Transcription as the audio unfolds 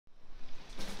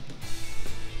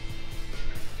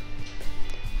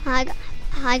Hi,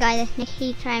 hi guys, it's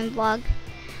Nikki Train Vlog,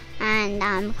 and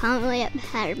I'm currently at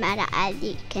Parramatta, as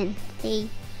you can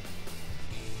see.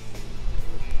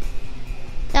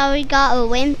 So we got a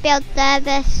Winfield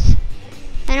service.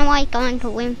 I don't know why it's going to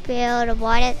Winfield, or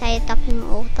why it say stopping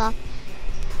also.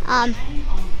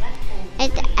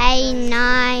 It's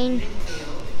A9.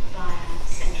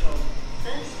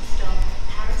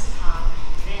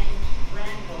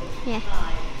 Yeah.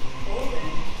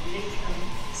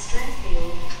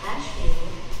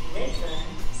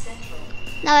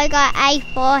 Now we got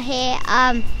A4 here,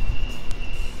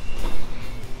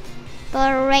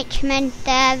 for Richmond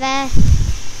service.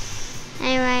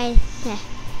 Anyway, yeah.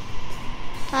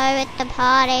 So with the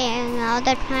party and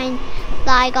other trains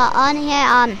that I got on here,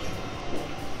 I'm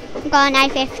going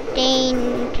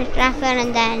A15 to Stratford,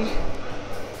 and then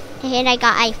here I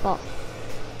got A4.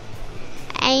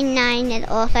 A9 is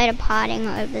also departing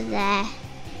over there.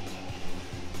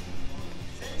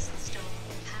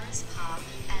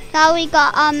 So we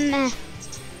got a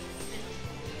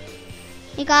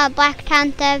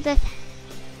Blacktown service,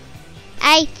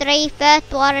 A3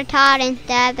 first water tarring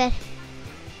service,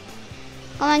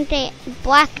 going to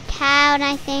Blacktown,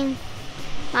 I think.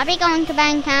 Might be going to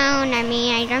Bangtown. I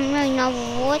mean, I don't really know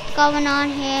what's going on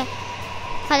here,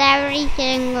 but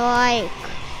everything like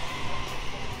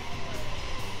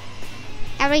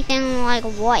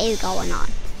what is going on.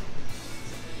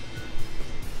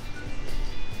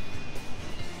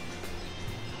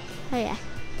 Oh yeah.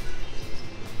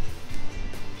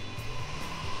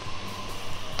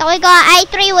 So we got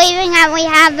A3 leaving, and we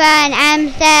have an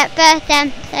first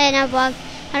M7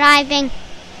 arriving.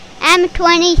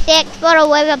 M26 for a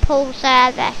Liverpool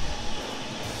service.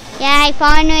 Yeah,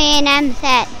 finally an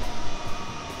M7.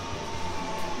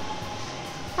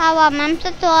 So I'm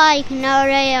just like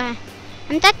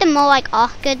I'm just more like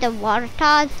Oscar the water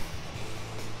cars.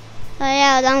 So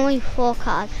yeah, there's only 4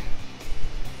 cars.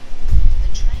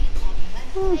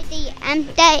 The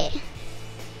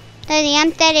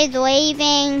M7 is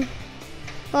leaving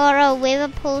for a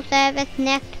Liverpool service.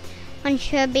 Next one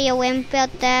should be a Winfield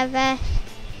service.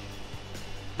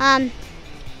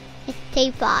 It's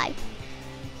T5.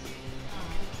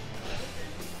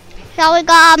 So we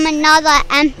got another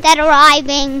M7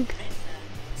 arriving.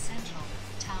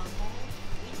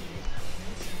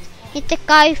 It's a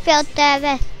Garfield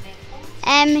service.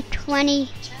 M23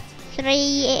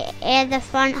 is the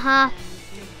front half.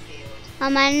 I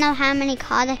don't know how many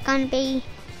cars it's gonna be,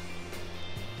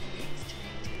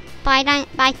 but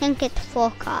I think it's 4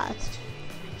 cars.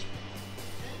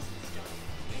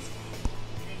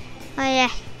 Oh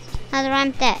yeah, another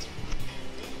M7.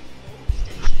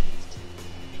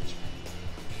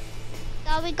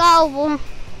 So we got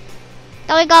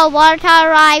a water tower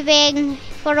arriving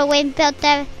for the Winfield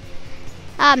service.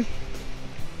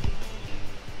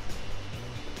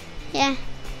 Yeah.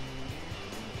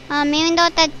 Even though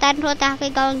that's what's actually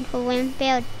going to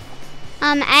Winfield.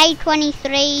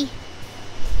 A23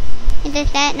 is the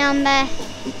set number.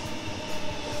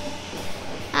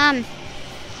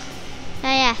 So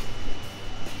yeah.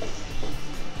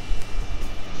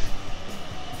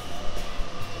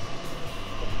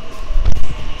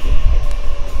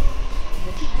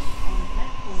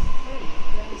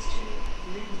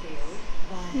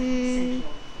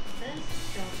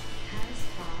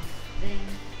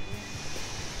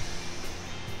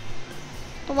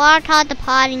 The water car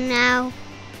departing now.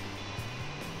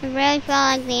 I really feel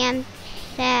like the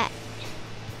M7.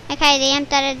 Okay, the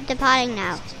M7 is departing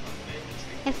now.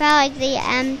 I felt like the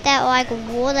M7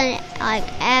 wasn't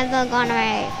ever gonna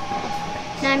move.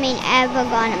 I mean ever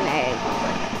gonna move.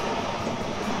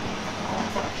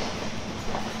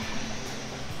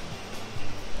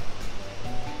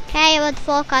 Okay, it was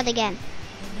 4 cars again.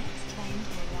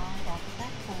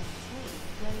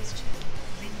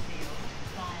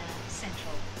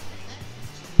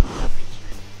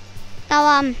 So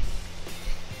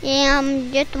yeah,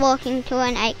 I'm just walking to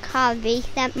an 8-car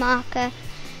VSET marker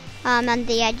on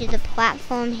the edge of the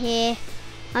platform here.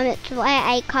 It's where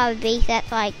 8-car VSET's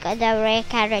the rear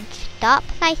carriage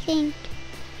stops, I think.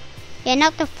 Yeah,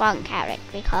 not the front carriage,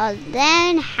 because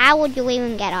then how would you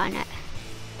even get on it?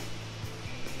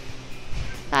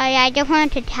 So yeah, I just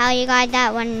wanted to tell you guys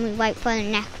that when we wait for the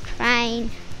next train.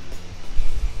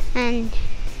 And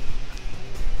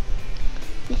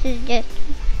this is just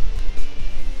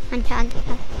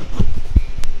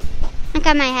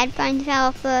okay, my headphones fell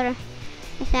off for a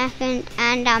second,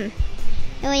 and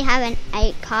here we have an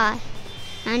 8-car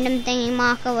random thingy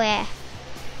marker where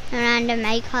a random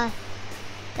 8-car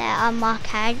that are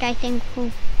marked, I think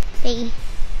will be.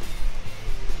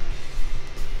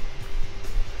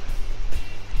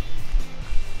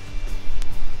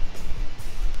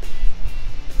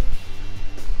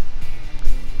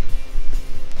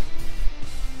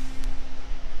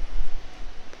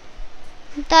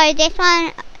 So this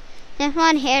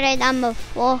one here is number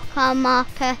 4 car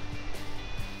marker.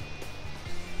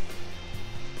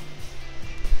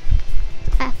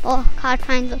 At 4 car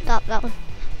trains looked up, that was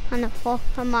on the 4th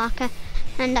car marker.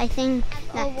 And I think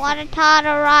a water tower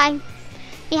arrived.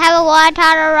 We have a water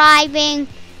tower arriving.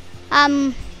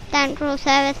 Central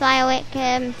service via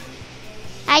Wickham.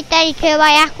 8:32.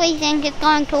 I actually think it's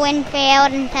going to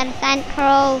Winfield instead of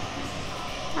Central.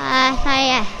 So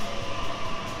yeah.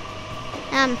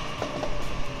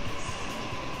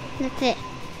 That's it.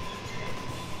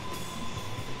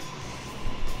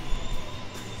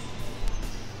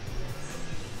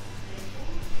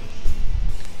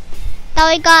 So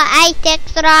we got A6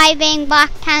 arriving,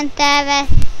 Blacktown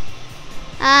service.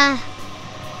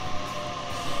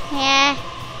 Yeah.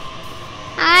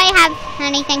 I have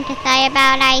anything to say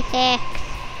about A6.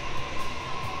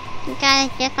 Because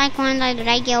it's just like one of those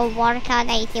regular water towers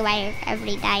that you see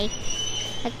every day.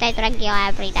 Like those regular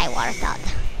everyday water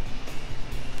towers.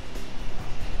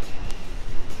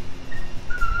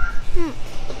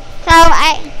 So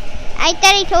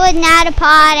 8:32 is now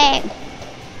departing.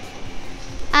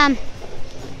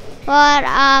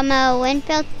 For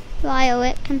Winfield via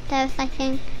Wickham service, I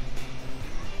think.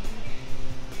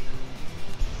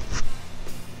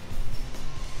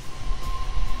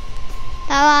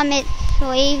 So it's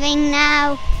leaving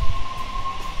now.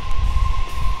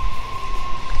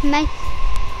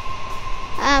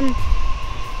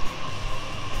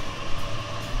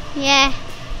 Yeah.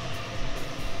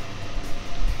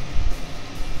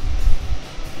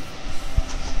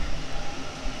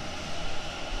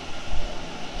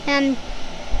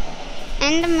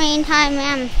 In the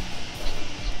meantime,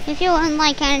 if you want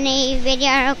like any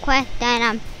video requests,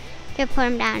 then just put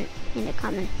them down in the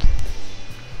comments.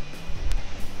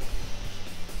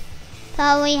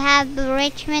 So we have the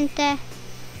Richmond service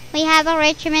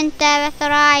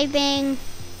arriving.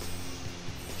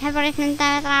 And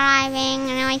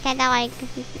I said that like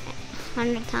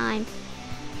 100 times.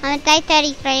 On day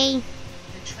 33.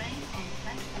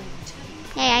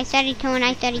 Yeah, I 32 and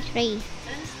I 33.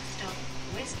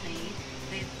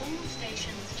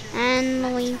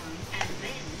 And we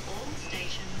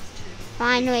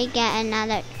finally get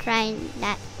another train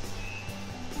that's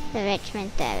the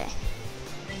Richmond service.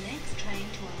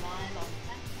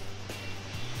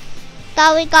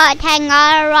 So we got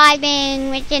Tangara arriving,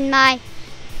 which is my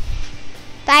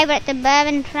favorite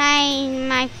suburban train.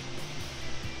 My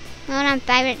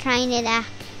favorite train is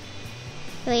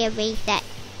actually a reset.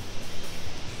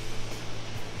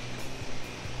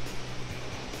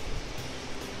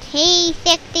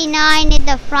 T69 is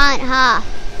the front half.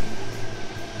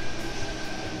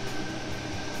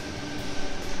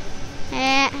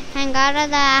 Yeah, Tangara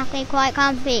are actually quite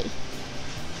comfy.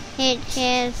 Which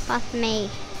is plus me.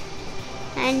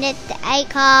 And it's 8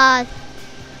 cars.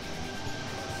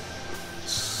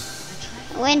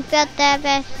 Winfield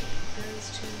service.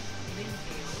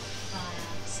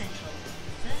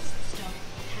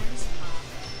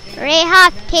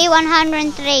 Rehab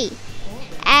T103.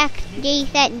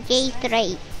 XG set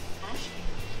G3.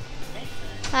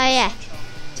 Oh yeah.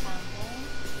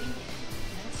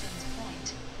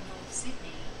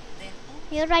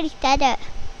 You already said it.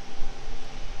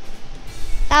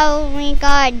 So we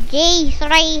got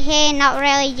G3 here, not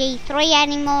really G3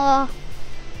 anymore.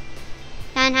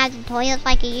 Don't have the toilets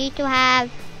like it used to have.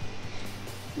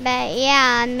 But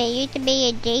yeah, it used to be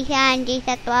a G set, and G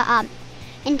sets were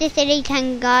intercity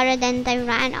Tangara, then they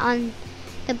ran on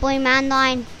the Blue Man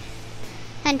line,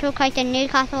 Central Coast and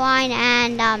Newcastle line,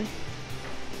 and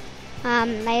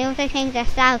they also changed the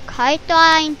South Coast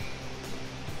line.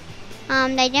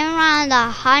 They didn't run the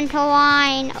Hunter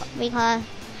line because,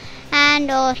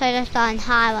 and also the Southern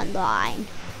Highland line.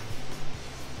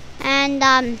 And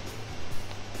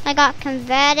they got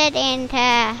converted into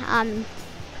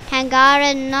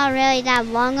Tangara not really that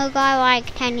long ago,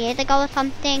 like 10 years ago or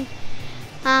something.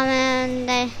 And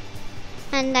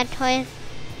the toys,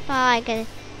 like it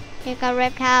got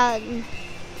ripped out.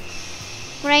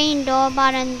 Green door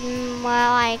buttons were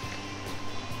like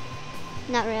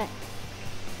not really.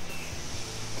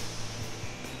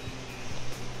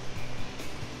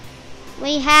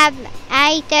 We have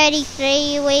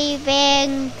A33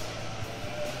 leaving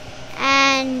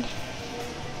and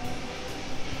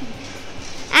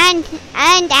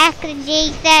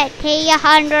XG set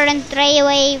T103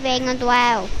 leaving as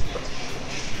well.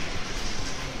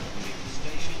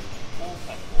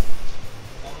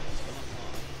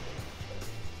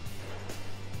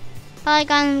 Like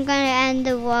I'm gonna end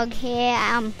the vlog here.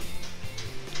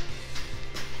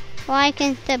 Like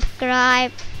and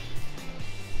subscribe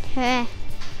to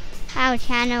our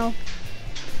channel.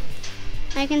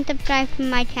 like and subscribe to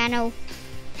my channel.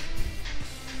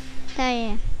 So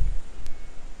yeah.